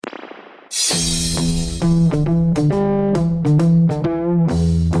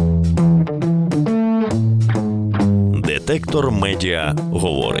Вектор Медіа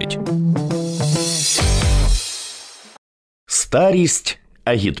говорить. Старість,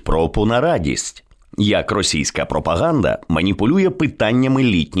 агітпропу на радість. Як російська пропаганда маніпулює питаннями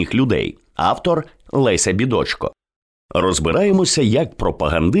літніх людей. Автор Леся Бідочко. Розбираємося, як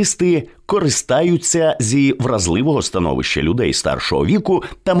пропагандисти користаються зі вразливого становища людей старшого віку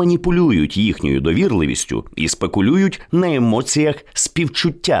та маніпулюють їхньою довірливістю і спекулюють на емоціях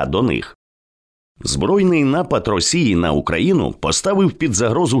співчуття до них. Збройний напад Росії на Україну поставив під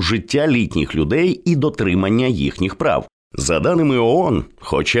загрозу життя літніх людей і дотримання їхніх прав. За даними ООН,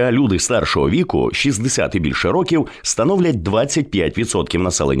 хоча люди старшого віку, 60 і більше років, становлять 25%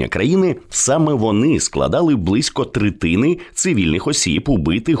 населення країни, саме вони складали близько третини цивільних осіб,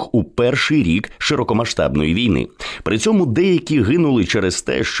 убитих у перший рік широкомасштабної війни. При цьому деякі гинули через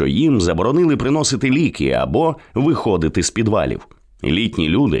те, що їм заборонили приносити ліки або виходити з підвалів. Літні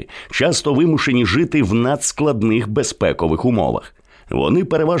люди часто вимушені жити в надскладних безпекових умовах. Вони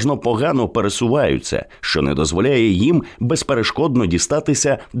переважно погано пересуваються, що не дозволяє їм безперешкодно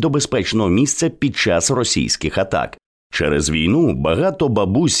дістатися до безпечного місця під час російських атак. Через війну багато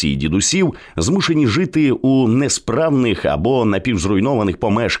бабусь і дідусів змушені жити у несправних або напівзруйнованих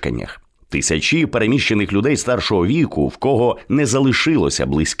помешканнях. Тисячі переміщених людей старшого віку, в кого не залишилося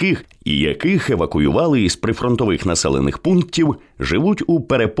близьких, і яких евакуювали із прифронтових населених пунктів, живуть у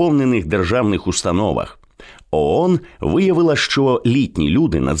переповнених державних установах. ООН виявила, що літні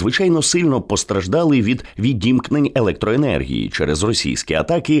люди надзвичайно сильно постраждали від відімкнень електроенергії через російські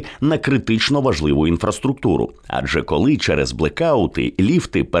атаки на критично важливу інфраструктуру. Адже коли через блекаути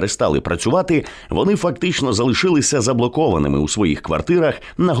ліфти перестали працювати, вони фактично залишилися заблокованими у своїх квартирах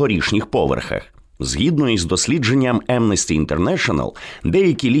на горішніх поверхах. Згідно із дослідженням Amnesty International,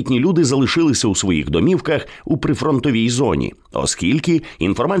 деякі літні люди залишилися у своїх домівках у прифронтовій зоні, оскільки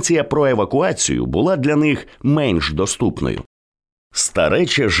інформація про евакуацію була для них менш доступною.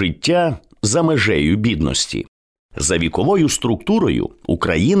 Старече життя за межею бідності. За віковою структурою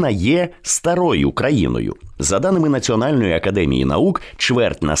Україна є старою країною. За даними Національної академії наук,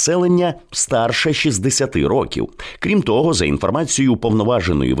 чверть населення старше 60 років. Крім того, за інформацією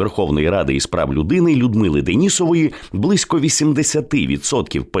Уповноваженої Верховної Ради із прав людини Людмили Денісової, близько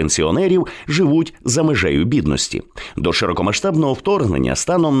 80% пенсіонерів живуть за межею бідності. До широкомасштабного вторгнення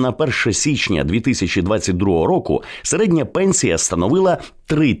станом на 1 січня 2022 року середня пенсія становила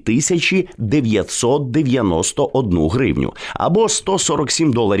 3991 гривню, або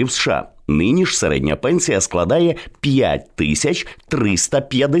 $147 США. Нині ж середня пенсія складає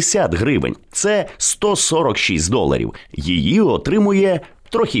 5350 гривень. Це $146. Її отримує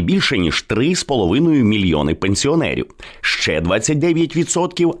трохи більше, ніж 3,5 мільйони пенсіонерів. Ще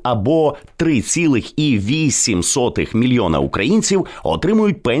 29% або 3,8 мільйона українців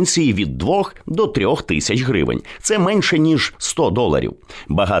отримують пенсії від 2 до 3 тисяч гривень. Це менше, ніж $100.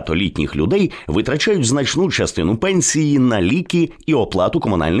 Багато літніх людей витрачають значну частину пенсії на ліки і оплату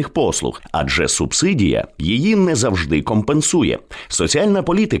комунальних послуг, адже субсидія її не завжди компенсує. Соціальна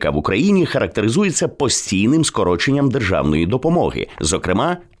політика в Україні характеризується постійним скороченням державної допомоги, зокрема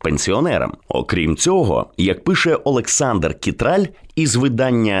пенсіонерам. Окрім цього, як пише Олександр Кітраль із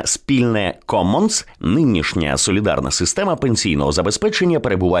видання «Спільне Commons», нинішня солідарна система пенсійного забезпечення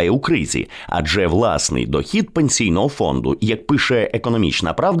перебуває у кризі, адже власний дохід пенсійного фонду, як пише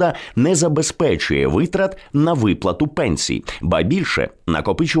 «Економічна правда», не забезпечує витрат на виплату пенсій. Ба більше,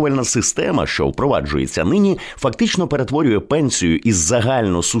 накопичувальна система, що впроваджується нині, фактично перетворює пенсію із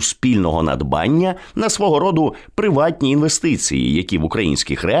загальносуспільного надбання на свого роду приватні інвестиції, які в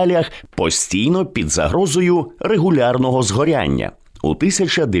українських реаліях постійно під загрозою регулярного згоряння. У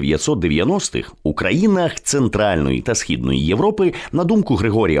 1990-х у країнах Центральної та Східної Європи, на думку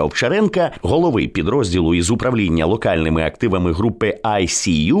Григорія Овчаренка, голови підрозділу із управління локальними активами групи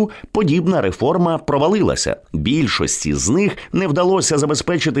ICU, подібна реформа провалилася. Більшості з них не вдалося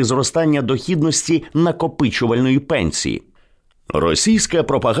забезпечити зростання дохідності накопичувальної пенсії. Російська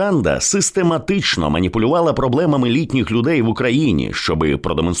пропаганда систематично маніпулювала проблемами літніх людей в Україні, щоби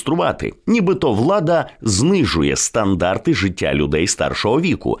продемонструвати, нібито влада знижує стандарти життя людей старшого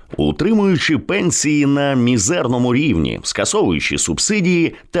віку, утримуючи пенсії на мізерному рівні, скасовуючи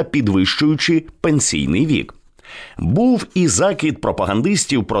субсидії та підвищуючи пенсійний вік. Був і закид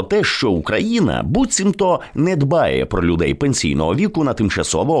пропагандистів про те, що Україна буцімто не дбає про людей пенсійного віку на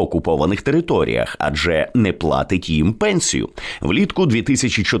тимчасово окупованих територіях, адже не платить їм пенсію. Влітку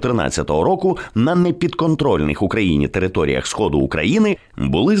 2014 року на непідконтрольних Україні територіях Сходу України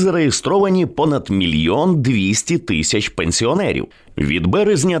були зареєстровані понад 1 200 000 пенсіонерів. Від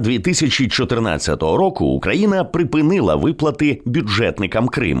березня 2014 року Україна припинила виплати бюджетникам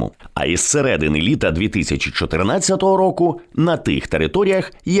Криму, а із середини літа 2014 року на тих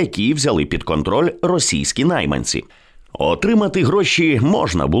територіях, які взяли під контроль російські найманці. Отримати гроші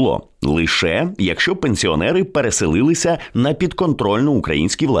можна було лише, якщо пенсіонери переселилися на підконтрольну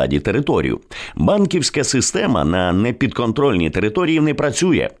українській владі територію. Банківська система на непідконтрольній території не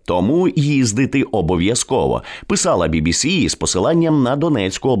працює, тому їздити обов'язково, писала BBC із посиланням на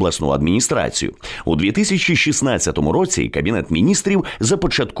Донецьку обласну адміністрацію. У 2016 році Кабінет міністрів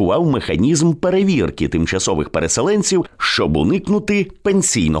започаткував механізм перевірки тимчасових переселенців, щоб уникнути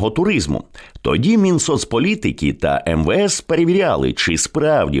пенсійного туризму. Тоді Мінсоцполітики та МВС перевіряли, чи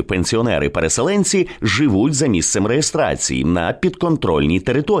справді пенсіонери-переселенці живуть за місцем реєстрації на підконтрольній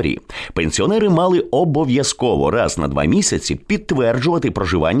території. Пенсіонери мали обов'язково раз на 2 місяці підтверджувати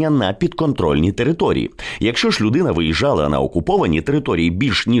проживання на підконтрольній території. Якщо ж людина виїжджала на окуповані території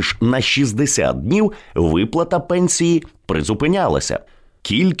більш ніж на 60 днів, виплата пенсії призупинялася.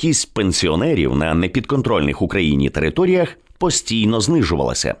 Кількість пенсіонерів на непідконтрольних Україні територіях постійно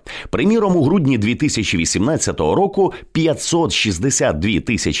знижувалася. Приміром, у грудні 2018 року 562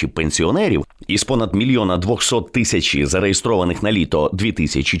 тисячі пенсіонерів із понад 1 200 000 зареєстрованих на літо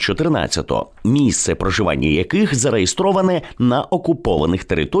 2014-го, місце проживання яких зареєстроване на окупованих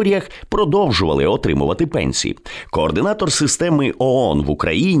територіях, продовжували отримувати пенсії. Координатор системи ООН в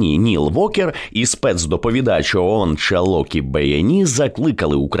Україні Ніл Вокер і спецдоповідач ООН Чалокі Беяні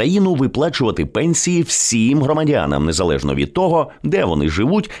закликали Україну виплачувати пенсії всім громадянам, незалежно від того, де вони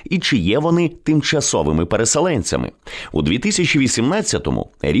живуть і чи є вони тимчасовими переселенцями. У 2018-му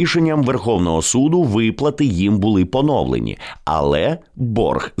рішенням Верховного суду виплати їм були поновлені, але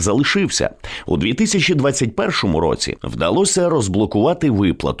борг залишився. У 2021 році вдалося розблокувати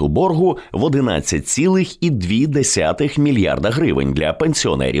виплату боргу в 11,2 мільярда гривень для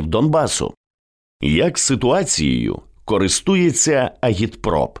пенсіонерів Донбасу. Як ситуацією користується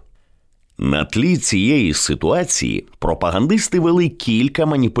агітпроп? На тлі цієї ситуації пропагандисти вели кілька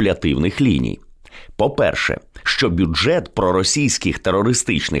маніпулятивних ліній. По-перше, що бюджет проросійських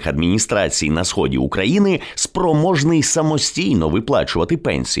терористичних адміністрацій на сході України спроможний самостійно виплачувати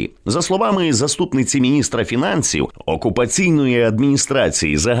пенсії. За словами заступниці міністра фінансів окупаційної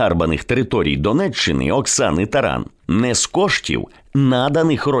адміністрації загарбаних територій Донеччини Оксани Таран, не з коштів,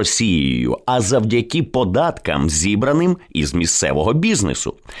 наданих Росією, а завдяки податкам, зібраним із місцевого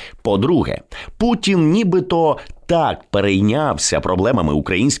бізнесу. По-друге, Путін нібито так перейнявся проблемами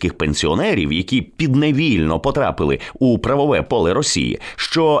українських пенсіонерів, які підневільно потрапили у правове поле Росії,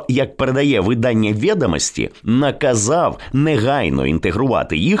 що, як передає видання «Відомості», наказав негайно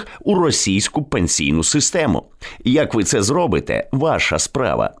інтегрувати їх у російську пенсійну систему. Як ви це зробите – ваша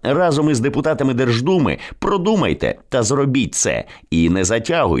справа. Разом із депутатами Держдуми продумайте та зробіть це. І не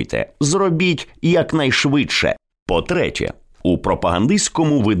затягуйте, зробіть якнайшвидше. По-третє, у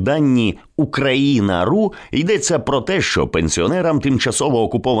пропагандистському виданні «Україна.ру» йдеться про те, що пенсіонерам тимчасово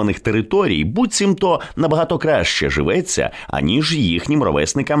окупованих територій буцімто набагато краще живеться, аніж їхнім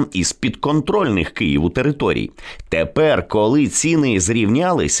ровесникам із підконтрольних Києву територій. Тепер, коли ціни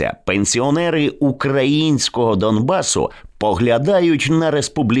зрівнялися, пенсіонери українського Донбасу поглядають на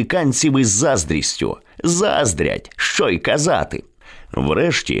республіканців із заздрістю. Заздрять, що й казати.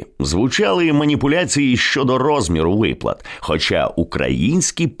 Врешті, звучали маніпуляції щодо розміру виплат, хоча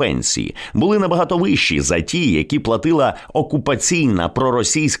українські пенсії були набагато вищі за ті, які платила окупаційна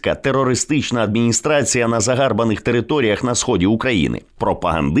проросійська терористична адміністрація на загарбаних територіях на сході України.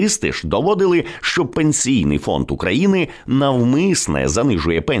 Пропагандисти ж доводили, що Пенсійний фонд України навмисне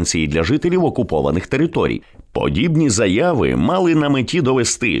занижує пенсії для жителів окупованих територій. Подібні заяви мали на меті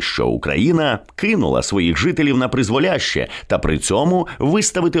довести, що Україна кинула своїх жителів на призволяще та при цьому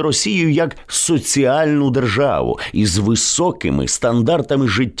виставити Росію як соціальну державу із високими стандартами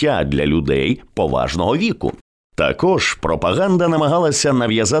життя для людей поважного віку. Також пропаганда намагалася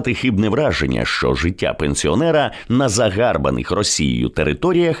нав'язати хибне враження, що життя пенсіонера на загарбаних Росією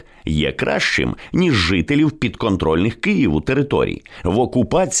територіях є кращим, ніж жителів підконтрольних Києву територій. В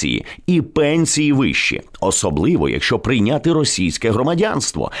окупації і пенсії вищі, особливо якщо прийняти російське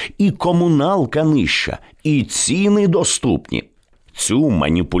громадянство, і комуналка нижча, і ціни доступні. Цю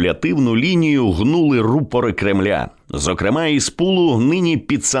маніпулятивну лінію гнули рупори Кремля, зокрема із пулу нині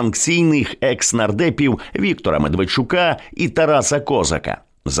підсанкційних екс-нардепів Віктора Медведчука і Тараса Козака.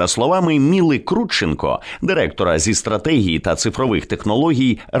 За словами Міли Крутченко, директора зі стратегії та цифрових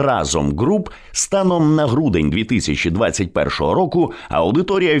технологій «Разом Груп», станом на грудень 2021 року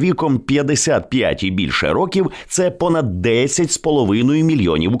аудиторія віком 55 і більше років – це понад 10,5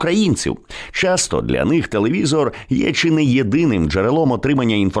 мільйонів українців. Часто для них телевізор є чи не єдиним джерелом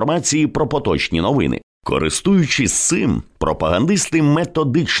отримання інформації про поточні новини. Користуючись цим, пропагандисти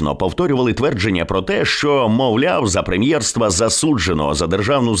методично повторювали твердження про те, що, мовляв, за прем'єрства засудженого за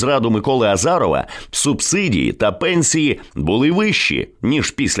державну зраду Миколи Азарова субсидії та пенсії були вищі,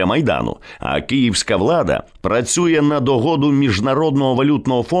 ніж після Майдану, а київська влада працює на догоду Міжнародного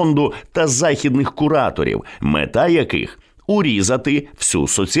валютного фонду та західних кураторів, мета яких – урізати всю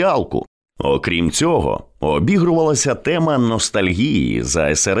соціалку. Окрім цього, обігрувалася тема ностальгії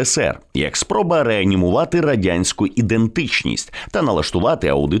за СРСР, як спроба реанімувати радянську ідентичність та налаштувати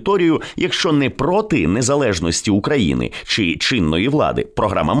аудиторію, якщо не проти незалежності України чи чинної влади,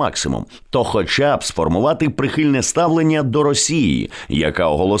 програма «Максимум», то хоча б сформувати прихильне ставлення до Росії, яка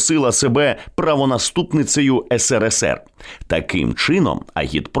оголосила себе правонаступницею СРСР. Таким чином,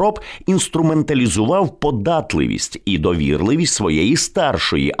 агітпроп інструменталізував податливість і довірливість своєї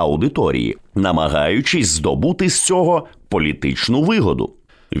старшої аудиторії, намагаючись здобути з цього політичну вигоду.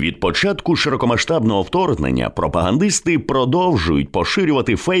 Від початку широкомасштабного вторгнення пропагандисти продовжують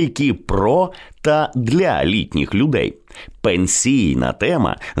поширювати фейки про та для літніх людей. Пенсійна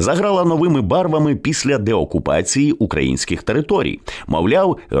тема заграла новими барвами після деокупації українських територій.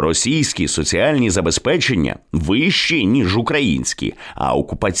 Мовляв, російські соціальні забезпечення вищі, ніж українські, а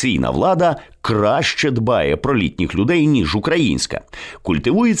окупаційна влада краще дбає про літніх людей, ніж українська.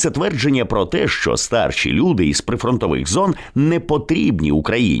 Культивується твердження про те, що старші люди із прифронтових зон не потрібні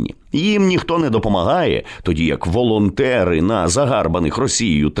Україні. Їм ніхто не допомагає, тоді як волонтери на загарбаних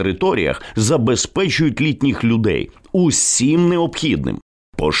Росією територіях забезпечують літніх людей усім необхідним.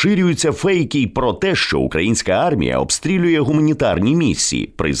 Поширюються фейки й про те, що українська армія обстрілює гуманітарні місії,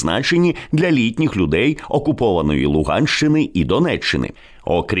 призначені для літніх людей окупованої Луганщини і Донеччини.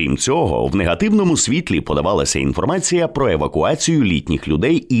 Окрім цього, в негативному світлі подавалася інформація про евакуацію літніх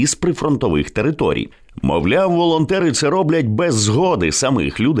людей із прифронтових територій. Мовляв, волонтери це роблять без згоди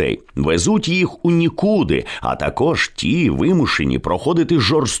самих людей, везуть їх у нікуди, а також ті вимушені проходити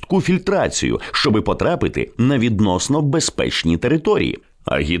жорстку фільтрацію, щоби потрапити на відносно безпечні території.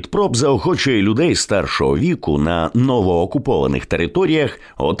 Агітпроп заохочує людей старшого віку на новоокупованих територіях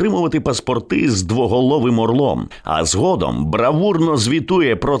отримувати паспорти з двоголовим орлом, а згодом бравурно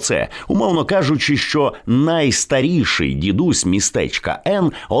звітує про це, умовно кажучи, що найстаріший дідусь містечка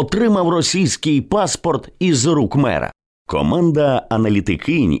Н отримав російський паспорт із рук мера. Команда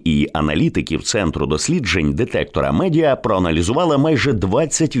аналітикинь і аналітиків Центру досліджень детектора медіа проаналізувала майже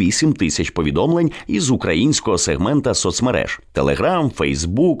 28 тисяч повідомлень із українського сегмента соцмереж – Telegram,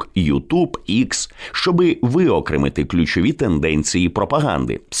 Facebook, YouTube, X, щоби виокремити ключові тенденції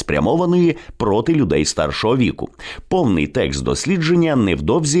пропаганди, спрямованої проти людей старшого віку. Повний текст дослідження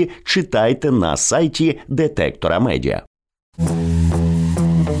невдовзі читайте на сайті детектора медіа.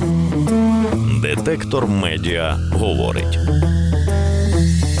 Детектор медіа говорить.